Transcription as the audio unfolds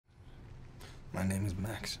My name is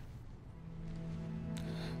Max.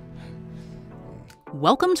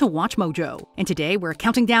 Welcome to WatchMojo, and today we're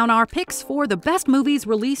counting down our picks for the best movies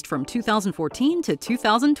released from 2014 to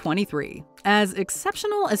 2023. As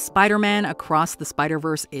exceptional as Spider-Man Across the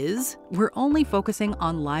Spider-Verse is, we're only focusing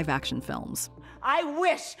on live-action films. I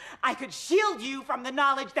wish I could shield you from the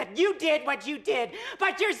knowledge that you did what you did,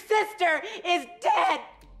 but your sister is dead!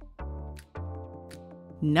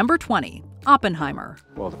 Number 20, Oppenheimer.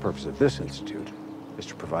 Well, the purpose of this institute is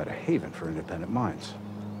to provide a haven for independent minds.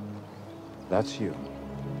 That's you.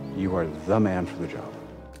 You are the man for the job.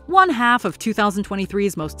 One half of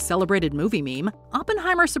 2023's most celebrated movie meme,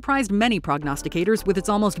 Oppenheimer surprised many prognosticators with its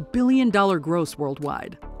almost billion-dollar gross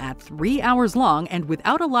worldwide. At 3 hours long and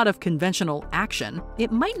without a lot of conventional action,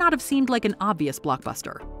 it might not have seemed like an obvious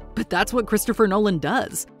blockbuster. But that's what Christopher Nolan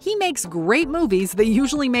does. He makes great movies that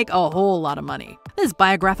usually make a whole lot of money. This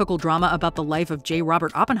biographical drama about the life of J.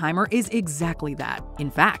 Robert Oppenheimer is exactly that.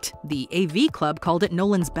 In fact, the AV Club called it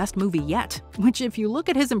Nolan's best movie yet, which if you look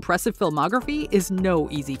at his impressive filmography is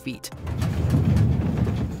no easy feat.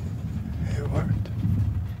 It worked.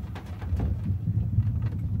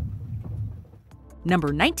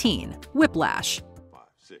 Number 19, Whiplash. 5,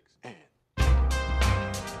 6, and...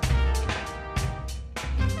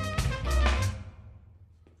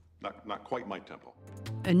 Not quite my tempo.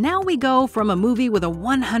 And now we go from a movie with a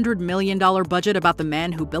 $100 million budget about the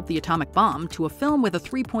man who built the atomic bomb to a film with a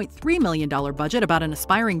 $3.3 million budget about an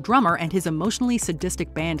aspiring drummer and his emotionally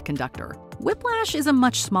sadistic band conductor. Whiplash is a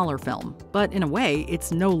much smaller film, but in a way,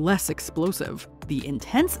 it's no less explosive. The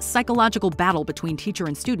intense psychological battle between teacher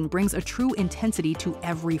and student brings a true intensity to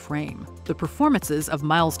every frame. The performances of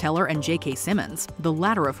Miles Teller and J.K. Simmons, the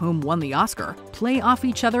latter of whom won the Oscar, play off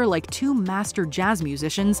each other like two master jazz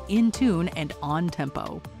musicians in tune and on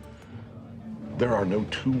tempo. There are no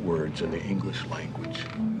two words in the English language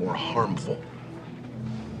more harmful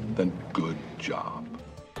than good job.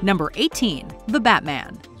 Number 18, The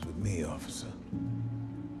Batman. He's with me, officer.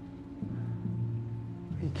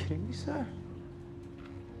 Are you kidding me, sir?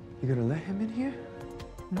 You gonna let him in here?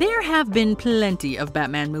 There have been plenty of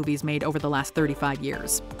Batman movies made over the last 35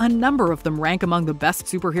 years. A number of them rank among the best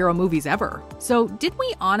superhero movies ever. So did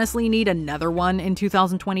we honestly need another one in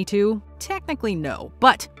 2022? Technically no,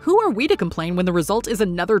 but who are we to complain when the result is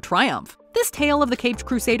another triumph? This tale of the Caped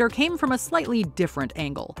Crusader came from a slightly different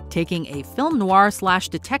angle, taking a film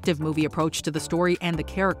noir/detective movie approach to the story and the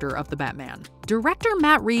character of the Batman. Director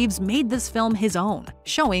Matt Reeves made this film his own,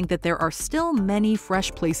 showing that there are still many fresh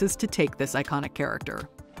places to take this iconic character.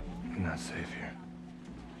 I'm not safe here.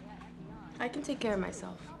 I can take care of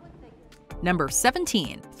myself. Number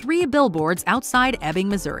 17, 3 Billboards Outside Ebbing,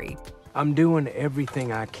 Missouri. I'm doing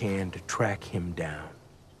everything I can to track him down.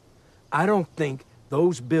 I don't think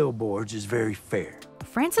those billboards is very fair.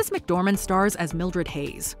 Frances McDormand stars as Mildred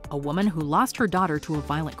Hayes, a woman who lost her daughter to a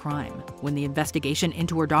violent crime. When the investigation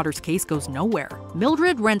into her daughter's case goes nowhere,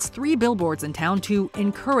 Mildred rents 3 billboards in town to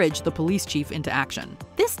encourage the police chief into action.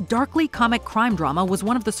 This darkly comic crime drama was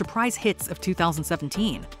one of the surprise hits of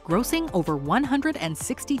 2017, grossing over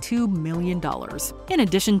 $162 million. In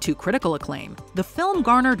addition to critical acclaim, the film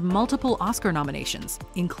garnered multiple Oscar nominations,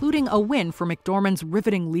 including a win for McDormand's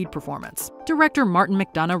riveting lead performance. Director Martin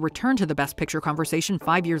McDonagh returned to the Best Picture conversation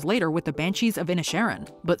 5 years later with The Banshees of Inisherin,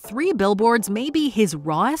 but 3 Billboards may be his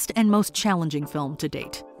rawest and most challenging film to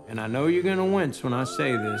date. And I know you're gonna wince when I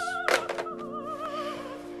say this,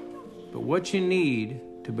 but what you need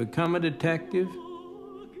to become a detective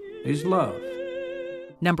is love.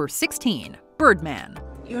 Number 16, Birdman.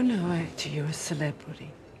 You're no actor, you're a celebrity.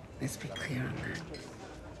 Let's be clear on that.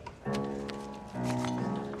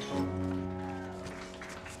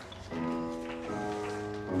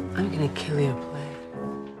 I'm gonna kill your play.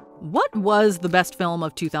 What was the best film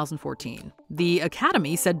of 2014? The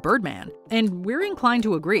Academy said Birdman, and we're inclined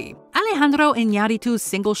to agree. Alejandro Iñárritu's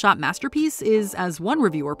single-shot masterpiece is, as one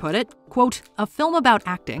reviewer put it, quote, a film about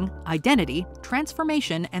acting, identity,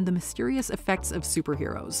 transformation, and the mysterious effects of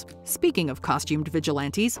superheroes. Speaking of costumed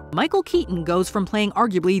vigilantes, Michael Keaton goes from playing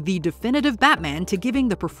arguably the definitive Batman to giving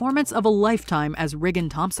the performance of a lifetime as Regan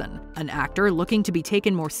Thompson, an actor looking to be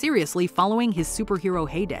taken more seriously following his superhero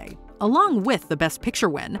heyday. Along with the Best Picture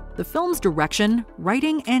win, the film's direction,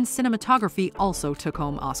 writing, and cinematography also took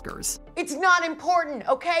home Oscars. It's not important,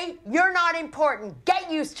 okay? You're not important.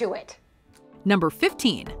 Get used to it. Number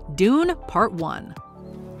 15, Dune Part 1.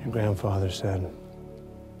 Your grandfather said,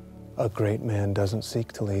 a great man doesn't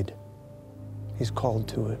seek to lead. He's called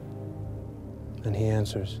to it. And he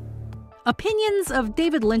answers. Opinions of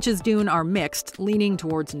David Lynch's Dune are mixed, leaning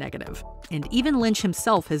towards negative. and even Lynch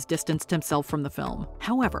himself has distanced himself from the film.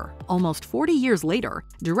 However, almost 40 years later,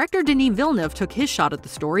 director Denis Villeneuve took his shot at the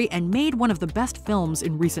story and made one of the best films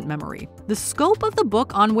in recent memory. The scope of the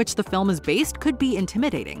book on which the film is based could be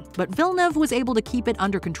intimidating, but Villeneuve was able to keep it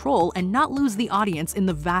under control and not lose the audience in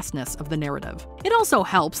the vastness of the narrative. It also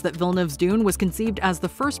helps that Villeneuve's Dune was conceived as the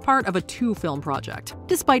first part of a two-film project.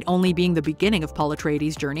 Despite only being the beginning of Paul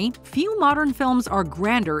Atreides' journey, few modern films are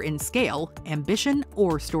grander in scale, ambition,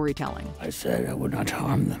 or storytelling. I said I would not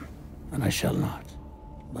harm them, and I shall not.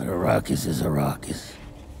 But Arrakis is Arrakis,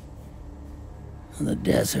 and the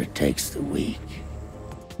desert takes the weak.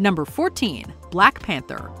 Number 14. Black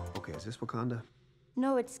Panther. Okay, is this Wakanda?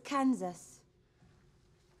 No, it's Kansas.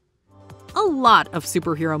 A lot of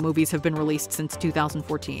superhero movies have been released since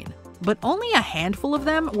 2014, but only a handful of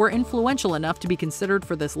them were influential enough to be considered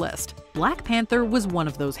for this list. Black Panther was one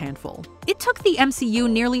of those handful. It took the MCU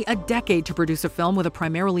nearly a decade to produce a film with a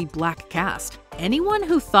primarily black cast. Anyone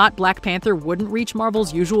who thought Black Panther wouldn't reach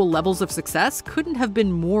Marvel's usual levels of success couldn't have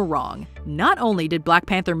been more wrong. Not only did Black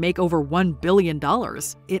Panther make over $1 billion,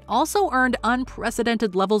 it also earned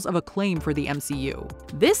unprecedented levels of acclaim for the MCU.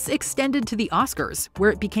 This extended to the Oscars, where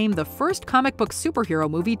it became the first comic book superhero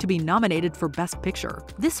movie to be nominated for Best Picture.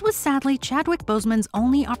 This was sadly Chadwick Boseman's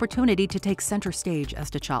only opportunity to take center stage as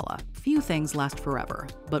T'Challa. Few things last forever,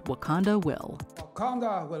 but Wakanda will.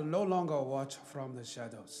 Wakanda will no longer watch from the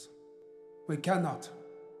shadows. We cannot.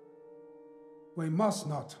 We must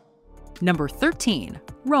not. Number 13.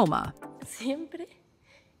 Roma. Siempre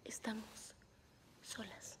estamos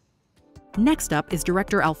solas. Next up is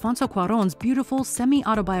director Alfonso Cuarón's beautiful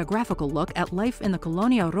semi-autobiographical look at life in the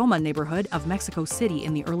Colonia Roma neighborhood of Mexico City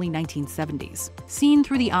in the early 1970s. Seen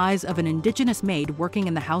through the eyes of an indigenous maid working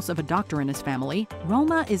in the house of a doctor in his family,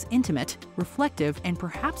 Roma is intimate, reflective, and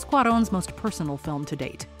perhaps Cuarón's most personal film to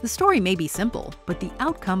date. The story may be simple, but the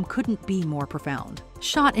outcome couldn't be more profound.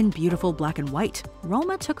 Shot in beautiful black and white,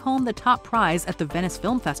 Roma took home the top prize at the Venice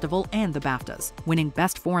Film Festival and the BAFTAs, winning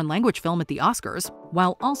Best Foreign Language Film at the Oscars,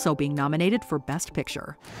 while also being nominated for Best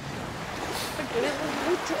Picture.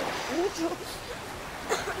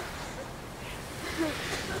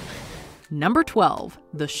 Number 12.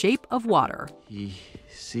 The Shape of Water. He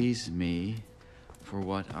sees me for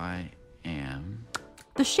what I am.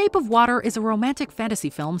 The Shape of Water is a romantic fantasy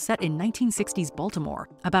film set in 1960s Baltimore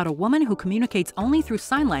about a woman who communicates only through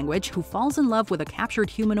sign language who falls in love with a captured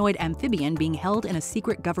humanoid amphibian being held in a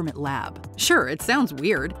secret government lab. Sure, it sounds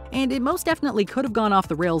weird, and it most definitely could have gone off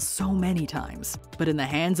the rails so many times, but in the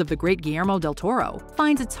hands of the great Guillermo del Toro,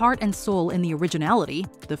 finds its heart and soul in the originality,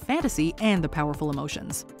 the fantasy, and the powerful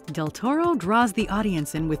emotions. Del Toro draws the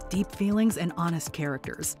audience in with deep feelings and honest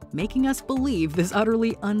characters, making us believe this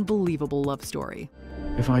utterly unbelievable love story.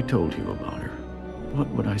 If I told you about her, what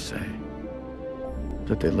would I say?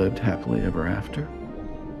 That they lived happily ever after?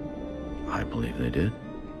 I believe they did.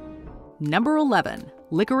 Number 11.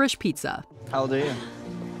 Licorice Pizza. How old are you?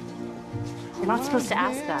 You're not supposed to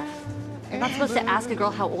ask that. You're not supposed to ask a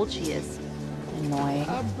girl how old she is. Annoying.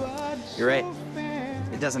 You're right.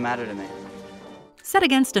 It doesn't matter to me. Set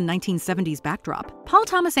against a 1970s backdrop, Paul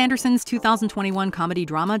Thomas Anderson's 2021 comedy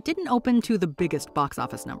drama didn't open to the biggest box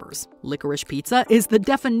office numbers. Licorice Pizza is the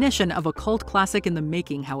definition of a cult classic in the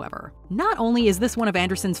making, however. Not only is this one of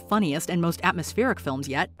Anderson's funniest and most atmospheric films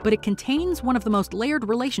yet, but it contains one of the most layered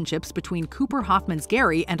relationships between Cooper Hoffman's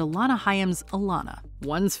Gary and Alana Haim's Alana.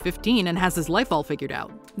 One's 15 and has his life all figured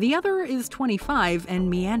out. The other is 25 and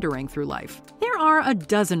meandering through life. There are a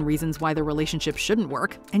dozen reasons why the relationship shouldn't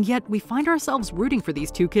work, and yet we find ourselves rooting for these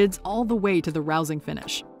two kids all the way to the rousing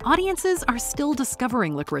finish. Audiences are still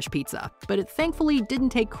discovering Licorice Pizza, but it thankfully didn't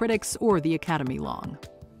take critics or the Academy long.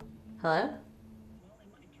 Hello?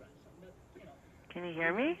 Can you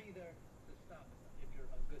hear me?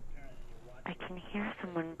 I can hear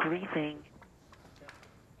someone breathing.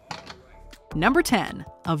 Number 10.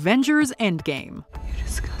 Avengers Endgame. You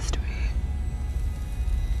disgust me.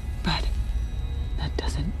 But that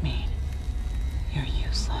doesn't mean you're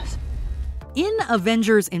useless. In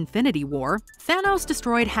Avengers Infinity War, Thanos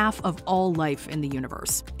destroyed half of all life in the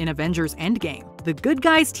universe. In Avengers Endgame, the good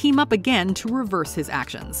guys team up again to reverse his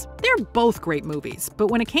actions. They're both great movies, but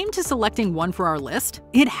when it came to selecting one for our list,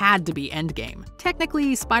 it had to be Endgame.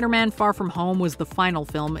 Technically, Spider-Man Far From Home was the final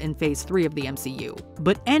film in Phase 3 of the MCU,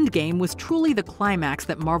 but Endgame was truly the climax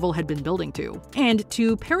that Marvel had been building to. And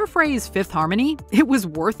to paraphrase Fifth Harmony, it was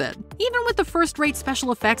worth it. Even with the first-rate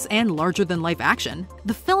special effects and larger-than-life action,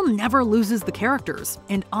 the film never loses the characters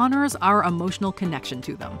and honors our emotional connection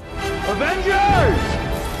to them. Avengers!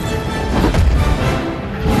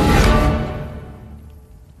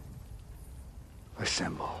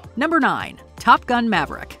 Assemble. Number 9. Top Gun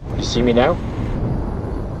Maverick. You see me now?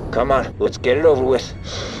 Come on, let's get it over with.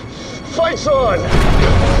 Fight's on!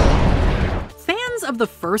 Fans of the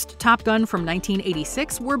first Top Gun from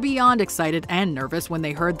 1986 were beyond excited and nervous when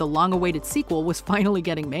they heard the long-awaited sequel was finally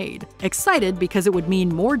getting made. Excited because it would mean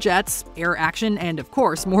more jets, air action, and of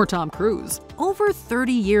course, more Tom Cruise. Over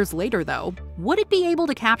 30 years later, though, would it be able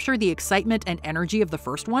to capture the excitement and energy of the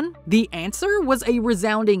first one? The answer was a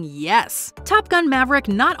resounding yes. Top Gun Maverick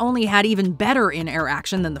not only had even better in-air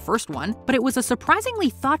action than the first one, but it was a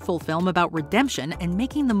surprisingly thoughtful film about redemption and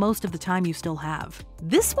making the most of the time you still have.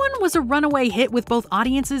 This one was a runaway hit with both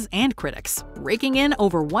audiences and critics, raking in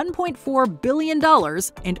over $1.4 billion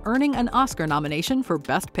and earning an Oscar nomination for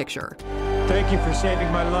Best Picture. Thank you for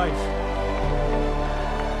saving my life.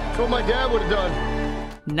 That's what my dad would have done.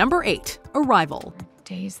 Number 8. Arrival.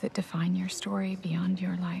 Days that define your story beyond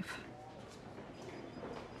your life.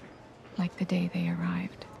 Like the day they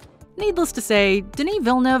arrived. Needless to say, Denis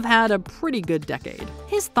Villeneuve had a pretty good decade.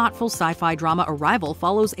 His thoughtful sci-fi drama Arrival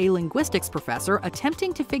follows a linguistics professor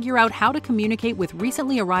attempting to figure out how to communicate with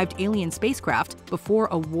recently arrived alien spacecraft before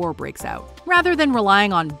a war breaks out. Rather than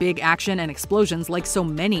relying on big action and explosions like so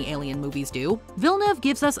many alien movies do, Villeneuve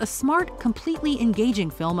gives us a smart, completely engaging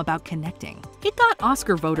film about connecting. It got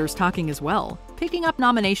Oscar voters talking as well, picking up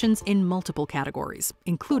nominations in multiple categories,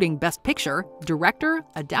 including Best Picture, Director,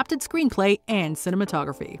 Adapted Screenplay, and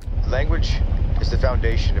Cinematography. Language is the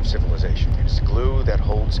foundation of civilization. It is the glue that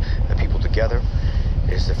holds the people together.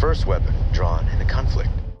 It is the first weapon drawn in a conflict.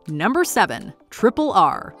 Number 7. Triple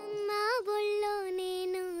R.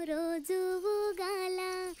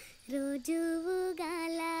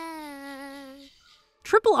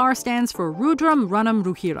 Triple R stands for Rudram Ranam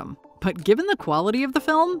Ruhiram. But given the quality of the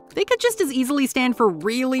film, they could just as easily stand for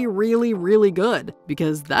really, really, really good,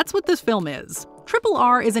 because that's what this film is. Triple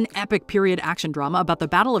R is an epic period action drama about the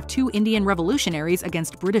battle of two Indian revolutionaries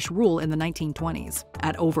against British rule in the 1920s.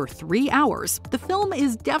 At over 3 hours, the film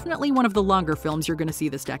is definitely one of the longer films you're gonna see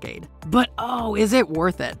this decade. But oh, is it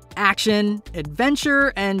worth it? Action,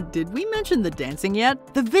 adventure, and did we mention the dancing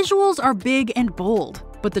yet? The visuals are big and bold,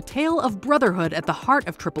 but the tale of brotherhood at the heart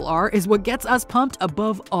of Triple R is what gets us pumped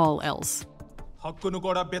above all else.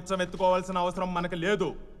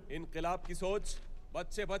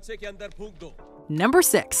 Number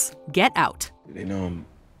 6. Get Out. Do they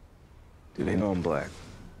know I'm black?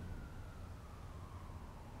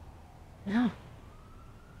 No.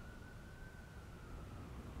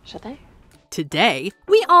 Should they? Today,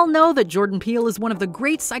 we all know that Jordan Peele is one of the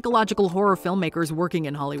great psychological horror filmmakers working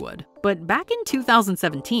in Hollywood. But back in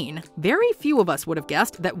 2017, very few of us would have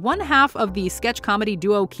guessed that one half of the sketch comedy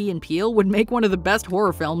duo Key and Peele would make one of the best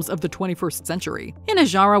horror films of the 21st century, in a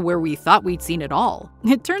genre where we thought we'd seen it all.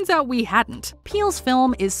 It turns out we hadn't. Peele's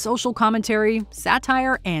film is social commentary,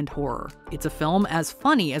 satire, and horror. It's a film as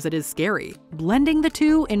funny as it is scary, blending the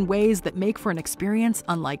two in ways that make for an experience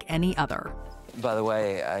unlike any other. By the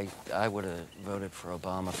way, I would have voted for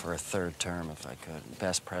Obama for a 3rd term if I could.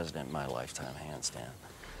 Best president in my lifetime, hands down.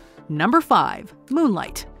 Number 5.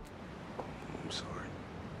 Moonlight. I'm sorry.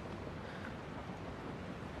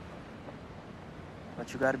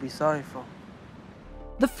 What you gotta be sorry for?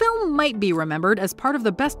 The film might be remembered as part of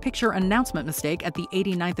the Best Picture announcement mistake at the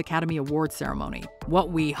 89th Academy Awards ceremony.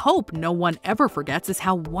 What we hope no one ever forgets is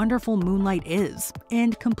how wonderful Moonlight is,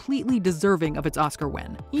 and completely deserving of its Oscar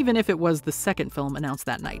win, even if it was the second film announced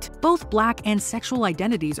that night. Both black and sexual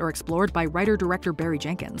identities are explored by writer-director Barry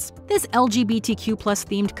Jenkins. This LGBTQ+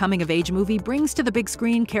 themed coming-of-age movie brings to the big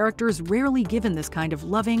screen characters rarely given this kind of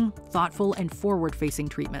loving, thoughtful, and forward-facing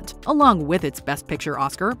treatment. Along with its Best Picture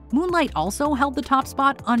Oscar, Moonlight also held the top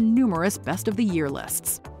spot on numerous Best of the Year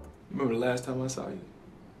lists. Remember the last time I saw you?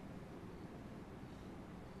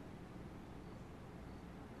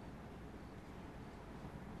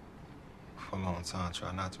 For a long time,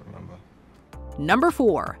 try not to remember. Number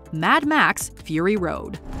 4. Mad Max: Fury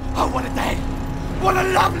Road. Oh, what a day! What a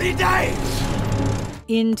lovely day!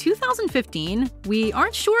 In 2015, we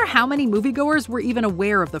aren't sure how many moviegoers were even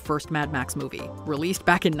aware of the first Mad Max movie, released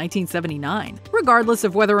back in 1979. Regardless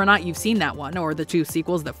of whether or not you've seen that one or the 2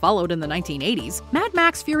 sequels that followed in the 1980s, Mad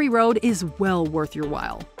Max: Fury Road is well worth your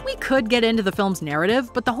while. We could get into the film's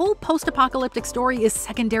narrative, but the whole post-apocalyptic story is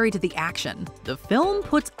secondary to the action. The film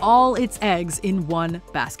puts all its eggs in one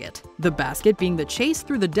basket. The basket being the chase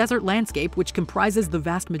through the desert landscape, which comprises the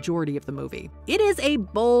vast majority of the movie. It is a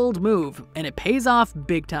bold move, and it pays off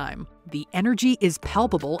big time. The energy is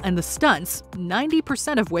palpable, and the stunts,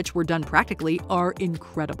 90% of which were done practically, are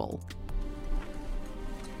incredible.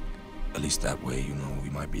 At least that way, you know, we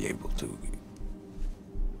might be able to...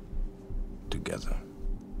 together.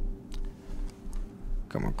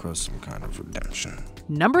 come across some kind of redemption.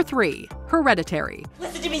 Number 3, Hereditary.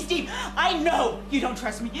 Listen to me, Steve. I know you don't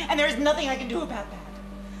trust me, and there is nothing I can do about that.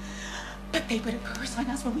 But they put a curse on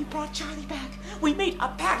us when we brought Charlie back. We made a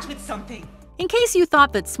pact with something. In case you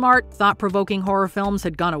thought that smart, thought-provoking horror films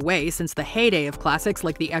had gone away since the heyday of classics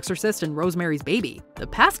like The Exorcist and Rosemary's Baby, the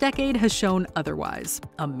past decade has shown otherwise.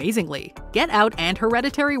 Amazingly, Get Out and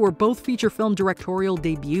Hereditary were both feature film directorial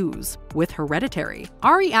debuts. With Hereditary,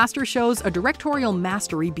 Ari Aster shows a directorial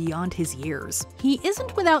mastery beyond his years. He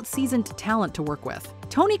isn't without seasoned talent to work with.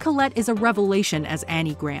 Toni Collette is a revelation as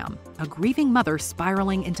Annie Graham, a grieving mother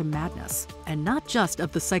spiraling into madness, and not just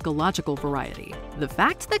of the psychological variety. The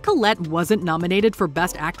fact that Collette wasn't nominated for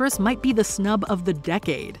Best Actress might be the snub of the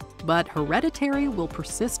decade, but Hereditary will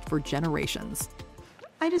persist for generations.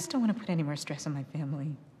 I just don't want to put any more stress on my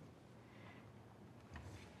family.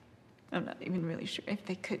 I'm not even really sure if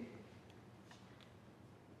they could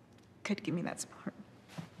give me that support.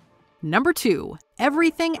 Number 2,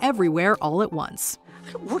 Everything Everywhere All at Once.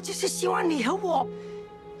 我就是希望你和我。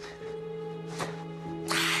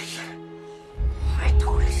I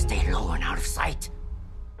told you to stay low and out of sight.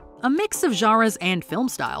 A mix of genres and film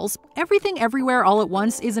styles, Everything Everywhere All at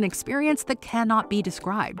Once is an experience that cannot be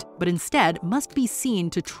described, but instead must be seen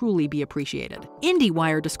to truly be appreciated.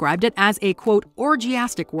 IndieWire described it as a, quote,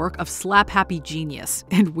 orgiastic work of slap-happy genius,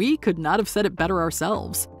 and we could not have said it better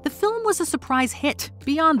ourselves. The film was a surprise hit,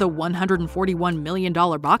 beyond the $141 million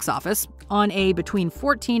box office, on a between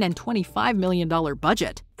 $14 and $25 million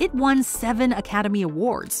budget. It won 7 Academy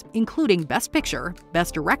Awards, including Best Picture,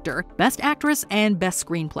 Best Director, Best Actress, and Best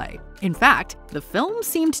Screenplay. In fact, the film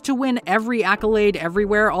seemed to win every accolade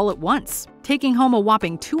everywhere all at once, taking home a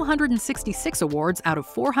whopping 266 awards out of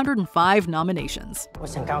 405 nominations. 我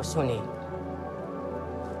想告诉你，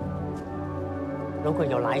如果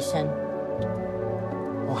有来生，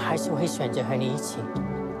我还是会选择和你一起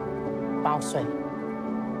报税，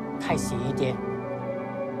开始一点。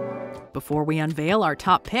 Before we unveil our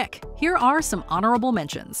top pick, here are some honorable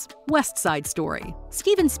mentions. West Side Story,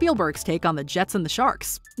 Steven Spielberg's take on the Jets and the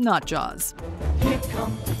Sharks, not Jaws. Here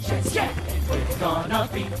come the Jets, yeah! We're gonna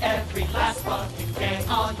beat every last fucking gang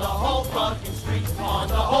on the whole fucking street, on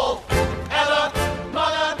the whole ever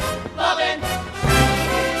mother loving.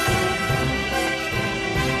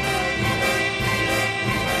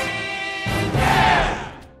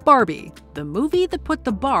 Yeah! Barbie, the movie that put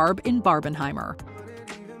the Barb in Barbenheimer.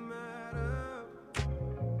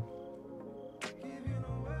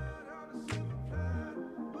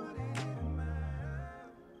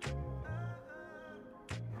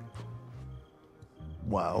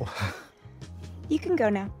 Wow. You can go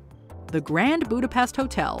now. The Grand Budapest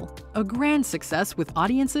Hotel, a grand success with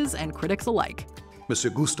audiences and critics alike.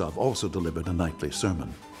 Mr. Gustav also delivered a nightly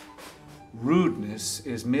sermon. Rudeness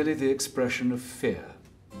is merely the expression of fear.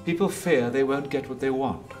 People fear they won't get what they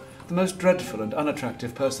want. The most dreadful and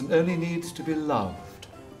unattractive person only needs to be loved,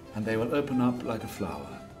 and they will open up like a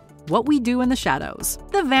flower. What We Do in the Shadows,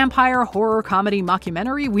 the vampire horror comedy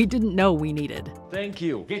mockumentary we didn't know we needed. Thank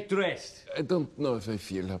you. Get dressed. I don't know if I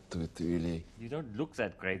feel up to it, really. You don't look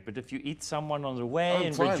that great, but if you eat someone on the way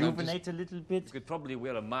and rejuvenate a little bit, you could probably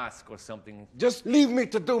wear a mask or something. Just leave me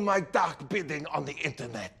to do my dark bidding on the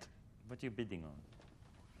internet. What are you bidding on?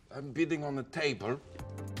 I'm bidding on a table.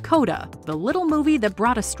 Coda, the little movie that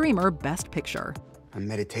brought a streamer Best Picture. I'm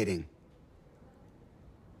meditating.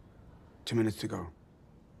 2 minutes to go.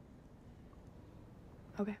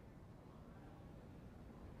 Okay.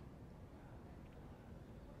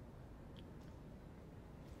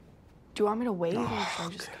 Do you want me to wait or should I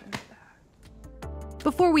just come back?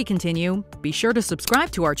 Before we continue, be sure to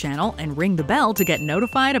subscribe to our channel and ring the bell to get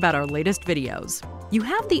notified about our latest videos. You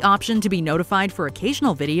have the option to be notified for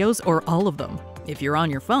occasional videos or all of them. If you're on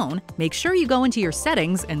your phone, make sure you go into your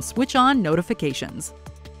settings and switch on notifications.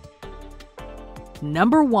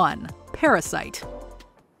 Number 1. Parasite.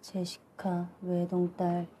 제시카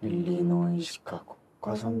외동딸 일리노이 시카고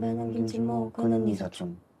과선배는 김치모 그는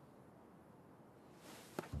이사촌.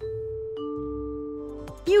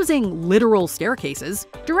 Using literal staircases,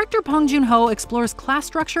 director Bong Joon-ho explores class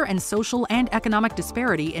structure and social and economic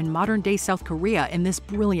disparity in modern-day South Korea in this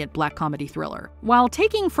brilliant black comedy thriller. While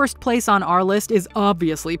taking first place on our list is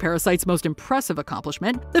obviously Parasite's most impressive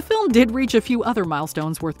accomplishment, the film did reach a few other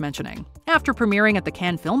milestones worth mentioning. After premiering at the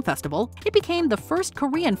Cannes Film Festival, it became the first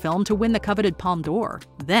Korean film to win the coveted Palme d'Or.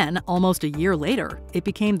 Then, almost a year later, it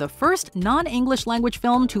became the first non-English language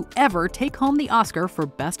film to ever take home the Oscar for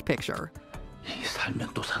Best Picture.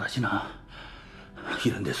 살면 또 사라지나?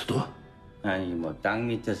 이런 데서도? 아니 뭐 땅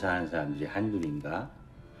밑에 사는 사람들이 한둘인가?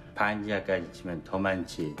 반지하까지 치면 더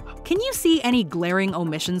많지. Can you see any glaring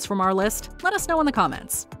omissions from our list? Let us know in the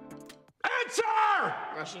comments. Answer!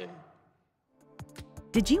 Russian.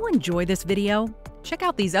 Did you enjoy this video? Check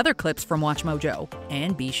out these other clips from WatchMojo,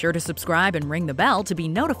 and be sure to subscribe and ring the bell to be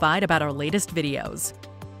notified about our latest videos.